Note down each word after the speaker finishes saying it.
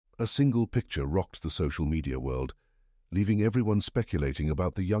A single picture rocked the social media world, leaving everyone speculating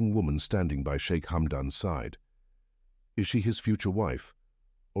about the young woman standing by Sheikh Hamdan's side. Is she his future wife,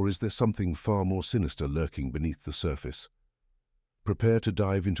 or is there something far more sinister lurking beneath the surface? Prepare to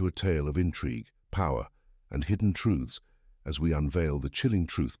dive into a tale of intrigue, power, and hidden truths as we unveil the chilling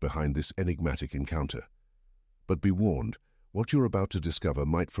truth behind this enigmatic encounter. But be warned, what you're about to discover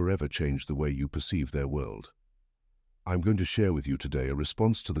might forever change the way you perceive their world. I'm going to share with you today a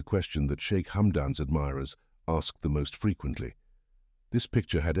response to the question that Sheikh Hamdan's admirers asked the most frequently. This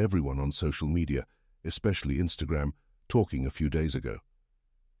picture had everyone on social media, especially Instagram, talking a few days ago.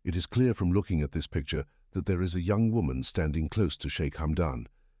 It is clear from looking at this picture that there is a young woman standing close to Sheikh Hamdan.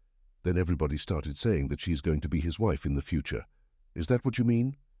 Then everybody started saying that she's going to be his wife in the future. Is that what you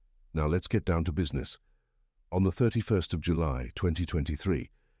mean? Now let's get down to business. On the 31st of July,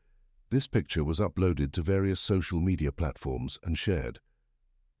 2023, this picture was uploaded to various social media platforms and shared.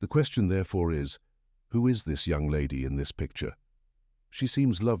 The question therefore is, who is this young lady in this picture? She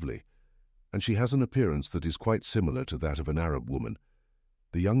seems lovely, and she has an appearance that is quite similar to that of an Arab woman.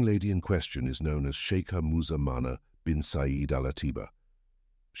 The young lady in question is known as Sheikha Musa Mana bin Saeed Al-Atiba.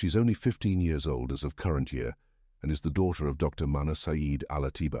 She's only 15 years old as of current year and is the daughter of Dr. Mana Saeed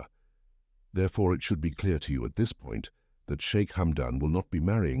Al-Atiba. Therefore, it should be clear to you at this point that Sheikh Hamdan will not be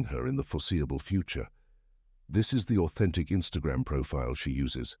marrying her in the foreseeable future. This is the authentic Instagram profile she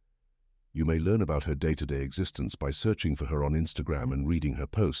uses. You may learn about her day-to-day existence by searching for her on Instagram and reading her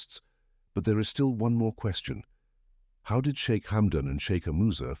posts, but there is still one more question. How did Sheikh Hamdan and Sheikha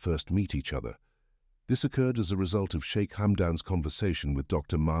Musa first meet each other? This occurred as a result of Sheikh Hamdan's conversation with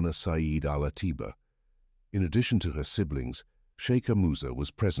Dr. Mana Saeed Al-Atiba. In addition to her siblings, Sheikha Musa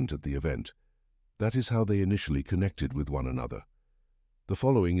was present at the event. That is how they initially connected with one another. The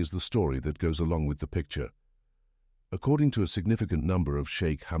following is the story that goes along with the picture. According to a significant number of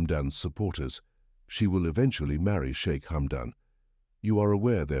Sheikh Hamdan's supporters, she will eventually marry Sheikh Hamdan. You are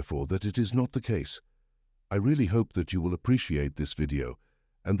aware, therefore, that it is not the case. I really hope that you will appreciate this video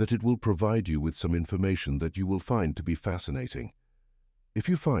and that it will provide you with some information that you will find to be fascinating. If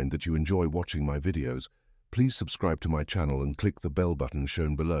you find that you enjoy watching my videos, please subscribe to my channel and click the bell button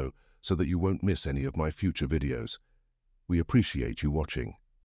shown below so that you won't miss any of my future videos. We appreciate you watching.